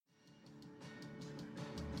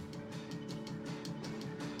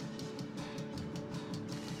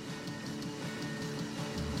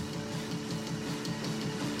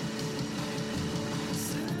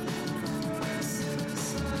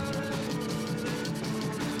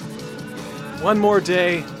One more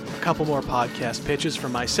day, a couple more podcast pitches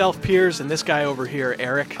from myself, Piers, and this guy over here,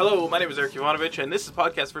 Eric. Hello, my name is Eric Ivanovich, and this is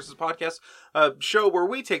Podcast versus Podcast, a show where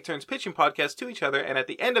we take turns pitching podcasts to each other, and at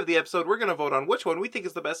the end of the episode, we're going to vote on which one we think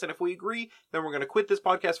is the best, and if we agree, then we're going to quit this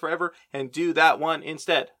podcast forever and do that one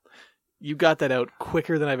instead. You got that out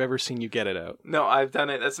quicker than I've ever seen you get it out. No, I've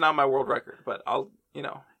done it. That's not my world record, but I'll. You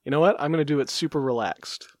know what? I'm going to do it super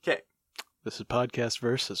relaxed. Okay. This is Podcast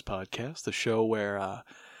versus Podcast, the show where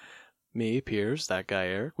me, Piers, that guy,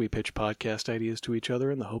 Eric, we pitch podcast ideas to each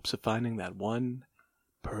other in the hopes of finding that one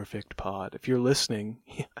perfect pod. If you're listening,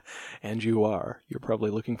 and you are, you're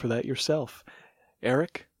probably looking for that yourself.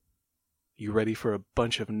 Eric, you ready for a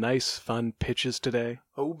bunch of nice, fun pitches today?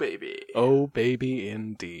 Oh, baby. Oh, baby,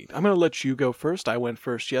 indeed. I'm going to let you go first. I went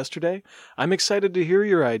first yesterday. I'm excited to hear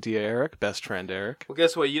your idea, Eric. Best friend, Eric. Well,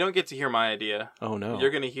 guess what? You don't get to hear my idea. Oh, no.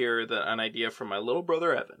 You're going to hear an idea from my little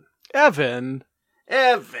brother, Evan. Evan!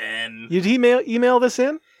 Did he email this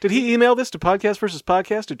in? Did he email this to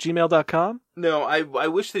podcastversuspodcast@gmail.com? No, I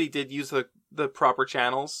wish that he did use the proper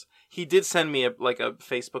channels. He did send me a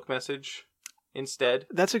Facebook message instead.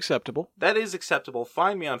 That's acceptable. That is acceptable.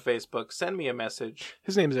 Find me on Facebook. Send me a message.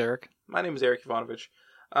 His name's Eric. My name is Eric Ivanovich.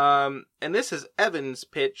 And this is Evan's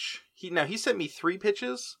pitch. He sent me 3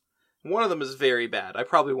 pitches. One of them is very bad. I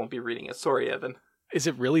probably won't be reading it. Sorry, Evan. Is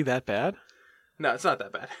it really that bad? No, it's not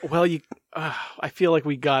that bad. Well, I feel like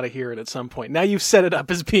we gotta hear it at some point. Now you've set it up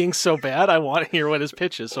as being so bad, I want to hear what his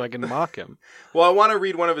pitch is so I can mock him. Well, I want to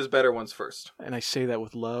read one of his better ones first. And I say that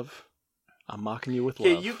with love. I'm mocking you with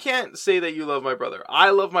love. Okay, you can't say that you love my brother. I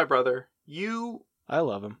love my brother. I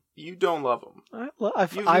love him. You don't love him.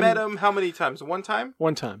 You've I've met him how many times? One time?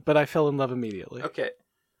 One time, but I fell in love immediately. Okay.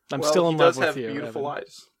 I'm still in love with you, He does have beautiful Evan.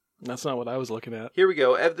 eyes. That's not what I was looking at. Here we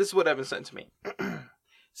go. This is what Evan sent to me.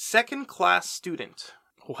 Second class student.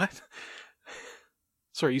 What?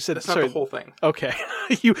 Sorry, you said... That's not the whole thing. Okay.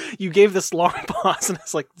 You gave this long pause, and I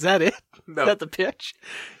was like, is that it? No. Is that the pitch?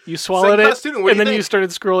 You swallowed it, student, and then you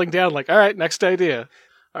started scrolling down like, all right, next idea.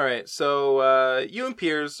 All right, so you and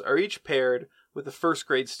Piers are each paired with a first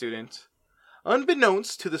grade student.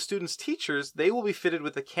 Unbeknownst to the student's teachers, they will be fitted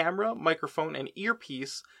with a camera, microphone, and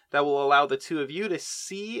earpiece that will allow the two of you to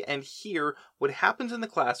see and hear what happens in the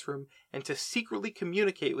classroom and to secretly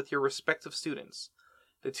communicate with your respective students.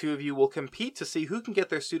 The two of you will compete to see who can get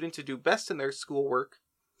their student to do best in their schoolwork.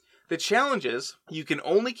 The challenge is, you can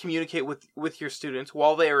only communicate with your students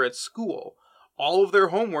while they are at school. All of their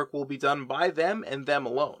homework will be done by them and them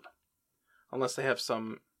alone. Unless they have this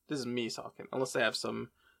is me talking, unless they have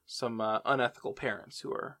some unethical parents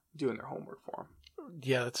who are doing their homework for them.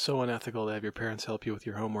 Yeah, it's so unethical to have your parents help you with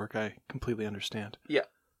your homework. I completely understand. Yeah.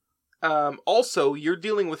 Also, you're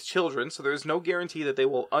dealing with children, so there's no guarantee that they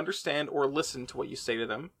will understand or listen to what you say to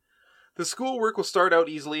them. The schoolwork will start out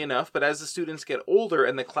easily enough, but as the students get older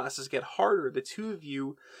and the classes get harder, the two of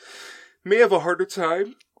you may have a harder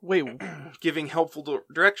time giving helpful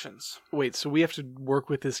directions. Wait, so we have to work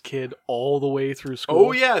with this kid all the way through school?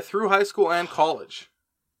 Oh yeah, through high school and college.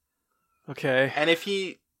 Okay. And if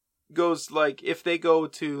he goes, if they go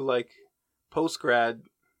to, post-grad...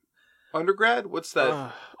 Undergrad? What's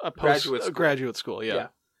that? Graduate school, yeah.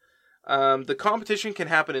 The competition can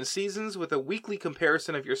happen in seasons with a weekly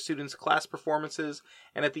comparison of your students' class performances,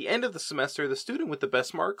 and at the end of the semester, the student with the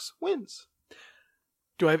best marks wins.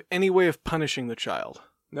 Do I have any way of punishing the child?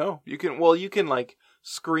 No. You can,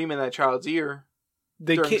 scream in that child's ear.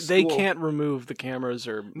 They can't remove the cameras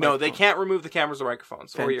or microphones. No, they can't remove the cameras or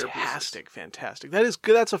microphones. Fantastic. That is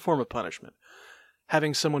good. That's a form of punishment.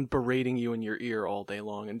 Having someone berating you in your ear all day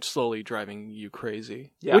long and slowly driving you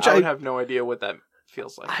crazy. Yeah, I would have no idea what that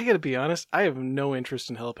feels like. I gotta be honest, I have no interest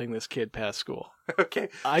in helping this kid pass school. Okay.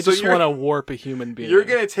 I just want to warp a human being. You're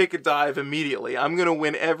going to take a dive immediately. I'm going to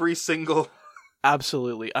win every single...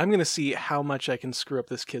 Absolutely. I'm going to see how much I can screw up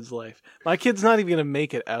this kid's life. My kid's not even going to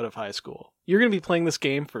make it out of high school. You're going to be playing this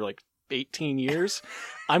game for 18 years.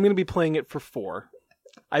 I'm going to be playing it for 4.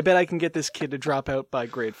 I bet I can get this kid to drop out by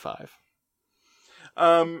grade 5.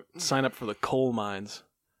 Sign up for the coal mines.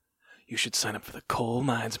 You should sign up for the coal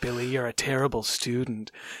mines, Billy. You're a terrible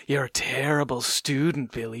student. You're a terrible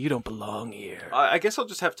student, Billy. You don't belong here. I guess I'll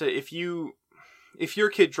just have to, if your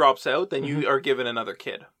kid drops out, then you are given another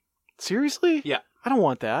kid. Seriously? Yeah. I don't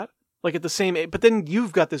want that. At the same age, but then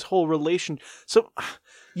you've got this whole relation. So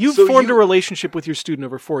you've formed a relationship with your student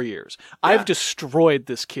over 4 years. Yeah. I've destroyed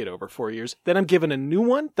this kid over 4 years. Then I'm given a new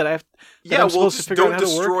one that I'm supposed to figure out how to work.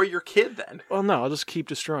 Don't destroy your kid then. Well, no, I'll just keep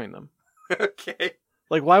destroying them. Okay.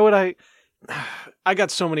 Why would I? I got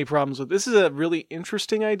so many problems with this. Is a really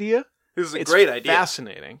interesting idea. This is a great idea.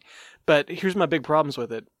 Fascinating. But here's my big problems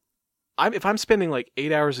with it. If I'm spending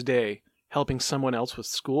 8 hours a day helping someone else with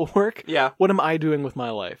schoolwork. Yeah. What am I doing with my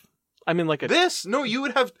life? I'm in like a... This? No, you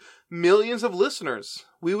would have millions of listeners.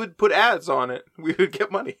 We would put ads on it. We would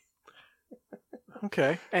get money.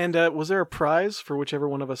 Okay. And was there a prize for whichever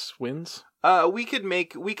one of us wins? We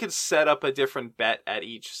could set up a different bet at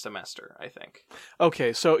each semester, I think.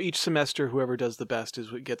 Okay, so each semester, whoever does the best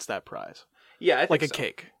is what gets that prize. Yeah, I think like a so.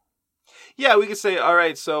 cake. Yeah, we could say, all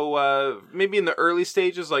right, so maybe in the early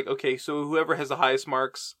stages, like, okay, so whoever has the highest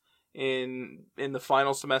marks in the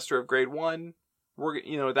final semester of grade 1,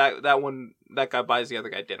 that guy buys the other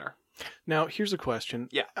guy dinner. Now, here's a question.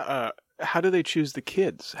 Yeah. How do they choose the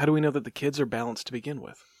kids? How do we know that the kids are balanced to begin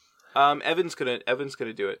with? Evan's gonna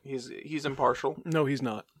do it. He's impartial. No, he's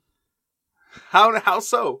not. How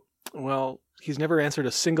so? Well, he's never answered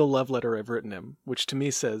a single love letter I've written him, which to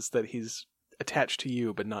me says that he's attached to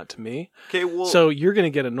you, but not to me. Okay, well, so you're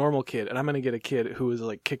gonna get a normal kid, and I'm gonna get a kid who is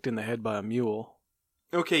like kicked in the head by a mule.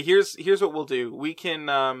 Okay, here's what we'll do. We can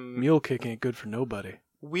mule kick ain't good for nobody.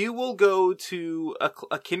 We will go to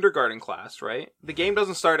a kindergarten class, right? The game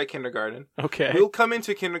doesn't start at kindergarten. Okay. We'll come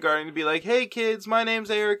into kindergarten and be like, hey kids, my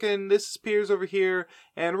name's Eric and this is Piers over here,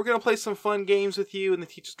 and we're going to play some fun games with you, and the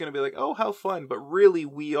teacher's going to be like, oh, how fun. But really,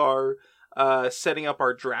 we are setting up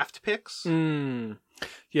our draft picks.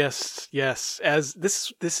 Yes. As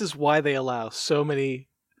this is why they allow so many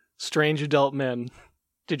strange adult men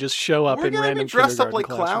to just show up in random kindergarten We're gonna be dressed up like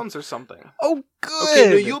classroom. clowns or something. Oh, good. Okay,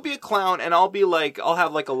 no, you'll be a clown, and I'll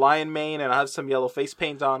have like a lion mane, and I'll have some yellow face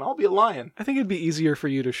paint on. I'll be a lion. I think it'd be easier for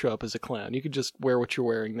you to show up as a clown. You could just wear what you're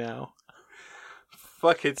wearing now.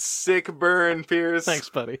 Fucking sick burn, Piers. Thanks,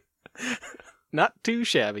 buddy. Not too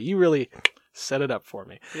shabby. You really set it up for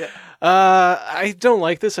me. Yeah. I don't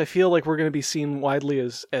like this. I feel like we're going to be seen widely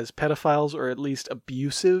as pedophiles, or at least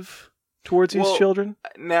abusive towards these children.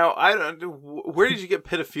 Now, where did you get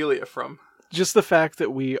pedophilia from? Just the fact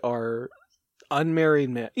that we are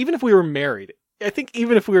unmarried men. Even if we were married, I think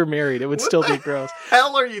even if we were married, it would still be gross. What the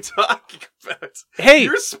hell are you talking about? Hey!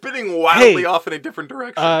 You're spinning wildly off in a different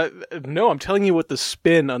direction. No, I'm telling you what the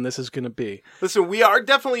spin on this is going to be. Listen, we are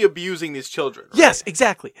definitely abusing these children. Right? Yes,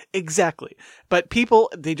 exactly. But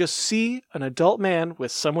people, they just see an adult man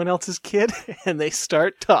with someone else's kid, and they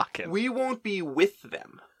start talking. We won't be with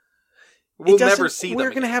them. We'll never see them. We're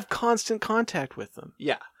going to have constant contact with them.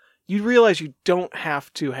 Yeah. You realize you don't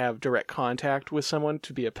have to have direct contact with someone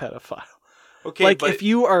to be a pedophile. Okay, like if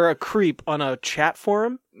you are a creep on a chat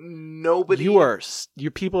forum,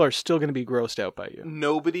 your people are still going to be grossed out by you.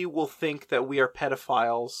 Nobody will think that we are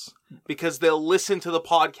pedophiles because they'll listen to the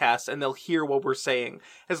podcast and they'll hear what we're saying.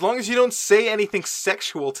 As long as you don't say anything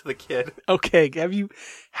sexual to the kid. Okay,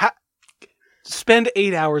 spend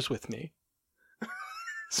 8 hours with me.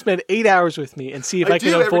 Spend 8 hours with me and see if I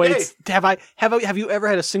can avoid. Have you ever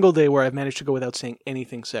had a single day where I've managed to go without saying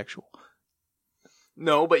anything sexual?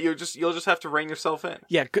 No, but you'll just have to rein yourself in.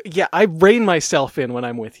 Yeah, I rein myself in when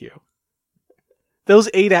I'm with you. Those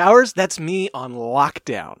 8 hours, that's me on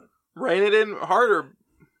lockdown. Rein it in harder.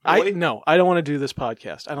 No, I don't want to do this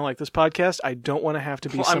podcast. I don't like this podcast. I don't want to have to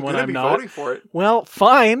be someone I'm not. I'm voting for it. Well,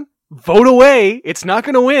 fine. Vote away. It's not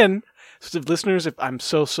going to win. So listeners, I'm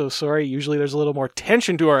so sorry. Usually there's a little more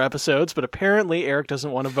tension to our episodes, but apparently Eric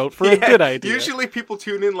doesn't want to vote for a good idea. Usually people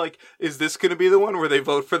tune in like, is this going to be the one where they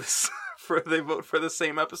vote for this? They vote for the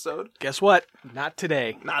same episode? Guess what? Not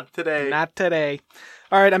today. Not today. Not today.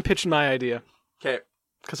 All right, I'm pitching my idea. Okay.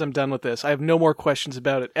 Because I'm done with this. I have no more questions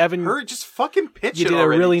about it. Evan, just fucking pitch you it did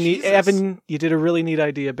already. A really Jesus. neat. Evan, you did a really neat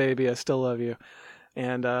idea, baby. I still love you.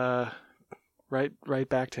 And write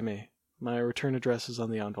back to me. My return address is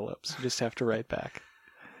on the envelopes. You just have to write back.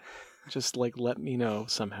 Just let me know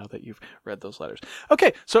somehow that you've read those letters.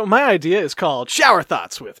 Okay, so my idea is called Shower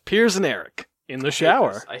Thoughts with Piers and Eric in the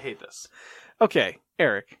shower. I hate this. Okay,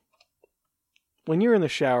 Eric. When you're in the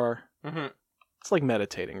shower, it's like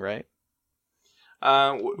meditating, right?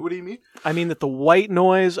 What do you mean? I mean that the white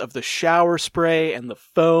noise of the shower spray and the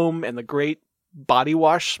foam and the great body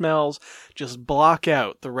wash smells just block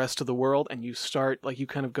out the rest of the world, and you start you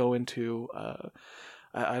kind of go into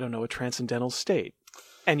I don't know, a transcendental state,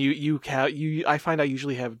 and I find I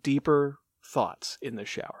usually have deeper thoughts in the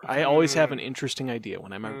shower. I always have an interesting idea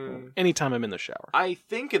when anytime I'm in the shower. I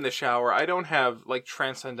think in the shower I don't have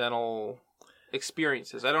transcendental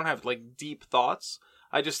experiences. I don't have deep thoughts.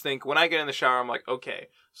 I just think when I get in the shower I'm like, okay,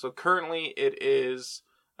 so currently it is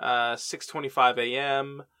 6:25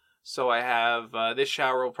 a.m. So I have, this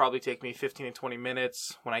shower will probably take me 15 to 20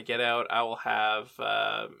 minutes. When I get out, I will have,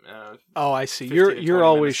 oh, I see. You're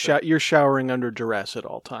always, you're showering under duress at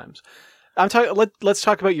all times. I'm talking, let's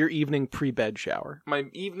talk about your evening pre-bed shower. My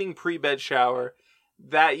evening pre-bed shower.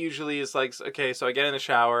 that usually is like, okay, so I get in the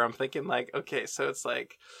shower. I'm thinking like, okay, so it's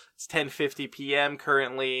 10:50 p.m.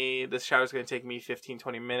 currently. This shower's going to take me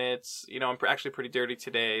 20 minutes. You know, I'm actually pretty dirty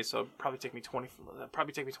today, so it'll probably take me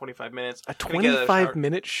 25 minutes. A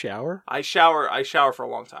 25-minute shower? I shower for a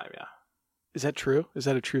long time, yeah. Is that true? Is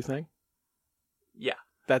that a true thing? Yeah.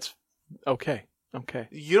 That's okay. Okay.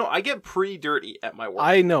 You know, I get pretty dirty at my work.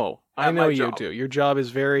 I know you job. do. Your job is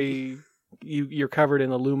very you're covered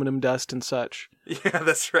in aluminum dust and such. Yeah,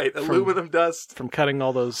 that's right. Aluminum dust from cutting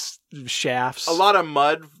all those shafts. A lot of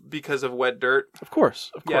mud because of wet dirt. Of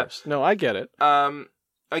course. Yeah. No, I get it.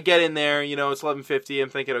 I get in there, you know, it's 11:50. I'm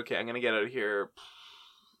thinking, okay, I'm going to get out of here.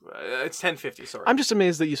 It's 10:50, sorry. I'm just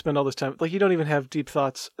amazed that you spend all this time. Like, you don't even have deep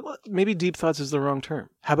thoughts. Maybe deep thoughts is the wrong term.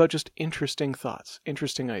 How about just interesting thoughts,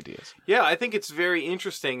 interesting ideas? Yeah, I think it's very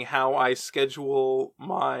interesting how I schedule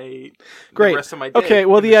the rest of my day. Okay,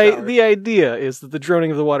 well, the idea is that the droning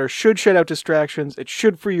of the water should shut out distractions. It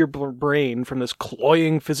should free your brain from this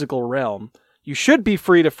cloying physical realm. You should be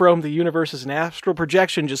free to frome the universe as an astral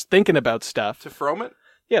projection just thinking about stuff. To frome it?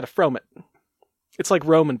 Yeah, to frome it. It's like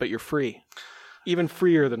Roman, but you're free. Even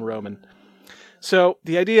freer than Roman. So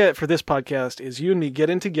the idea for this podcast is you and me get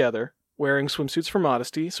in together wearing swimsuits for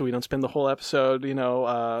modesty so we don't spend the whole episode,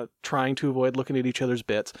 trying to avoid looking at each other's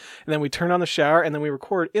bits. And then we turn on the shower and then we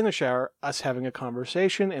record in the shower us having a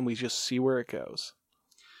conversation and we just see where it goes.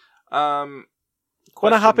 Want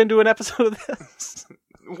to hop into an episode of this?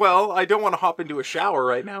 Well, I don't want to hop into a shower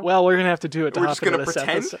right now. Well, we're going to have to do it to hop into this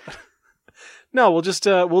episode. No, we'll just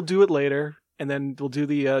we'll do it later. And then we'll do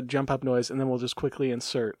the jump up noise, and then we'll just quickly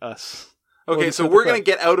insert us. Okay, so we're going to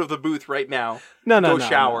get out of the booth right now. No.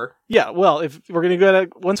 Shower. No. Yeah, well, if we're going to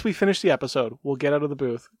once we finish the episode, we'll get out of the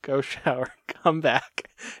booth, go shower, come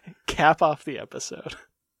back, cap off the episode.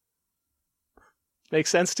 Make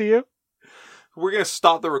sense to you? We're going to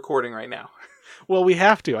stop the recording right now. Well, we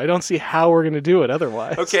have to. I don't see how we're going to do it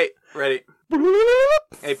otherwise. Okay, ready.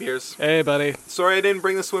 Hey, Piers. Hey, buddy. Sorry I didn't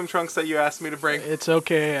bring the swim trunks that you asked me to bring. It's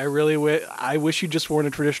okay. I really I wish you just worn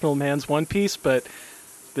a traditional man's one piece, but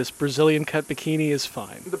this Brazilian cut bikini is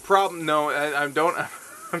fine. The problem, I'm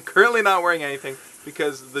currently not wearing anything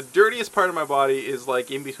because the dirtiest part of my body is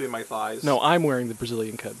like in between my thighs. No, I'm wearing the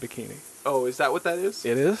Brazilian cut bikini. Oh, is that what that is?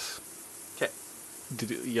 It is. Okay. Do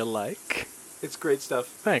you like? It's great stuff.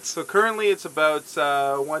 Thanks. So currently it's about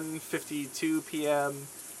 1:52 p.m.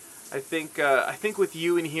 I think with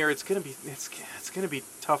you in here, it's gonna be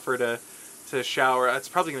tougher to shower. It's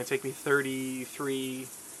probably gonna take me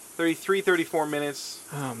 34 minutes.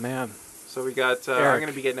 Oh man! So we got. I'm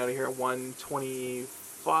gonna be getting out of here at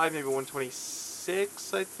 1:25, maybe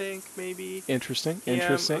 1:26. I think maybe. Interesting.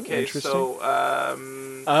 Okay, so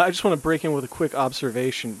I just want to break in with a quick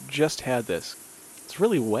observation. Just had this. It's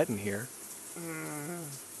really wet in here.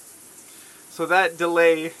 So that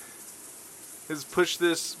delay has pushed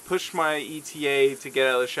my ETA to get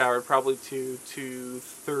out of the shower probably to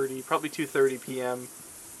 2:30 p.m.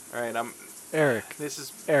 All right, Eric. This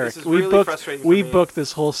is really frustrating. We booked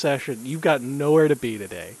this whole session. You've got nowhere to be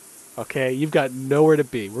today. Okay, you've got nowhere to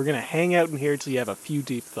be. We're gonna hang out in here until you have a few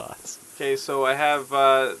deep thoughts. Okay, so I have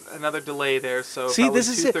another delay there. So see, this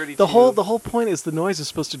is it. The whole point is the noise is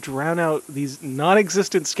supposed to drown out these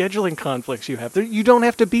non-existent scheduling conflicts you have. You don't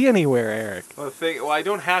have to be anywhere, Eric. Well, I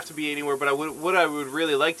don't have to be anywhere, but what I would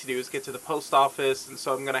really like to do is get to the post office, and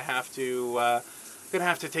so I'm gonna have to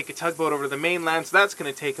take a tugboat over to the mainland. So that's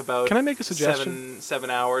gonna take about. Can I make a suggestion?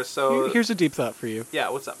 7 hours. So here's a deep thought for you. Yeah,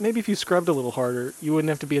 what's up? Maybe if you scrubbed a little harder, you wouldn't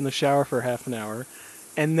have to be in the shower for half an hour.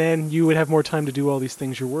 And then you would have more time to do all these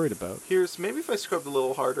things you're worried about. Maybe if I scrubbed a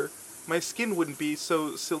little harder, my skin wouldn't be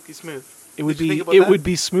so silky smooth. It would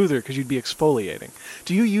be smoother because you'd be exfoliating.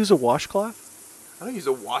 Do you use a washcloth? I don't use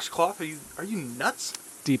a washcloth. Are you nuts?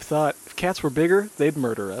 Deep thought. If cats were bigger, they'd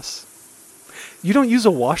murder us. You don't use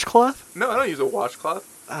a washcloth? No, I don't use a washcloth.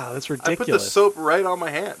 Ah, that's ridiculous. I put the soap right on my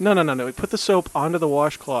hand. No. Put the soap onto the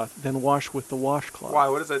washcloth, then wash with the washcloth. Why?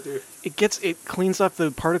 What does that do? It cleans up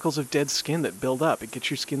the particles of dead skin that build up. It gets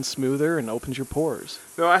your skin smoother and opens your pores.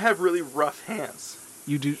 No, I have really rough hands.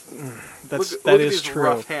 You do. That is is true.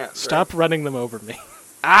 Rough hands, Stop running them over me.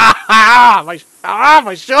 My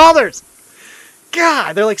shoulders.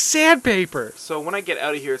 God, they're like sandpaper. So when I get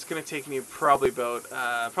out of here, it's going to take me probably about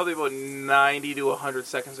 90 to 100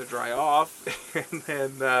 seconds to dry off, and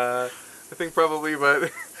then I think probably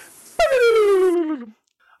about.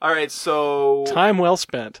 All right, so time well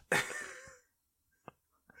spent.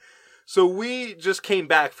 So we just came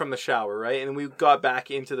back from the shower, right? And we got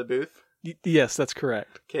back into the booth. Yes, that's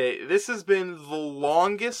correct. Okay, this has been the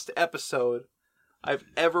longest episode I've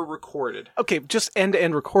ever recorded. Okay, just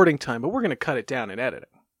end-to-end recording time, but we're going to cut it down in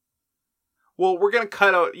editing. Well, we're gonna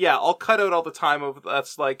cut out. Yeah, I'll cut out all the time of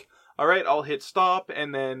that's like. All right, I'll hit stop,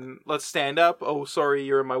 and then let's stand up. Oh, sorry,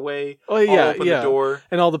 you're in my way. Oh, yeah, I'll open the door.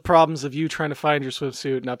 And all the problems of you trying to find your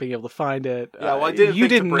swimsuit, not being able to find it. Yeah, well, I didn't. You think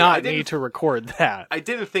did to bring, not need to record that. I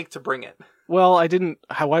didn't think to bring it. Well, I didn't.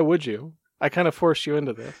 Why would you? I kind of forced you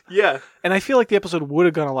into this. Yeah. And I feel like the episode would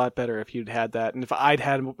have gone a lot better if you'd had that, and if I'd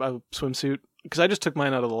had a swimsuit, because I just took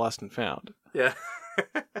mine out of the Lost and Found. Yeah.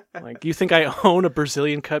 Like, do you think I own a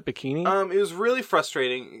Brazilian cut bikini? It was really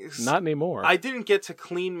frustrating. Not anymore. I didn't get to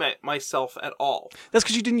clean myself at all. That's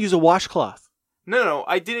because you didn't use a washcloth. No,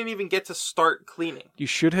 I didn't even get to start cleaning. You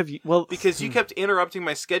should have. Well, because you kept interrupting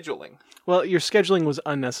my scheduling. Well, your scheduling was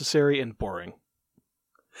unnecessary and boring.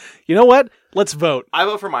 You know what? Let's vote. I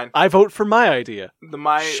vote for mine. I vote for my idea.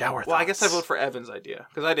 Shower thoughts. Well, I guess I vote for Evan's idea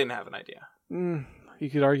because I didn't have an idea. You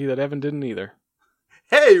could argue that Evan didn't either.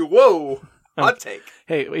 Hey, whoa! Hot take.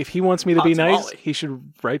 Hey, if he wants me to be nice, tamale. he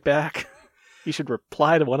should write back. He should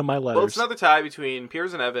reply to one of my letters. Well, it's another tie between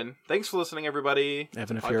Piers and Evan. Thanks for listening, everybody.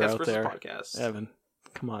 Evan, if Podcast you're out versus there, podcast. Evan,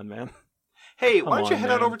 come on, man. Hey, why don't you on,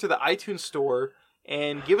 head on man. over to the iTunes store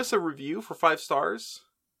and give us a review for 5 stars?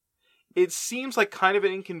 It seems like kind of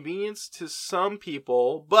an inconvenience to some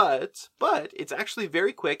people, but it's actually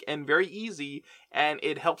very quick and very easy, and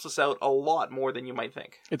it helps us out a lot more than you might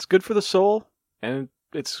think. It's good for the soul, and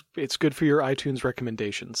it's good for your iTunes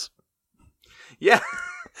recommendations. Yeah.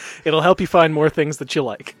 It'll help you find more things that you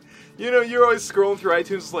like. You know, you're always scrolling through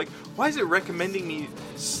iTunes, it's like, why is it recommending me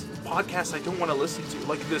podcasts I don't want to listen to,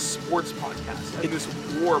 like this sports podcast and this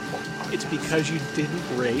war podcast? It's because you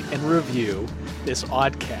didn't rate and review this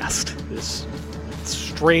oddcast, this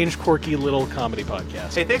strange, quirky little comedy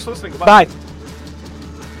podcast. Hey, thanks for listening. Goodbye. Bye.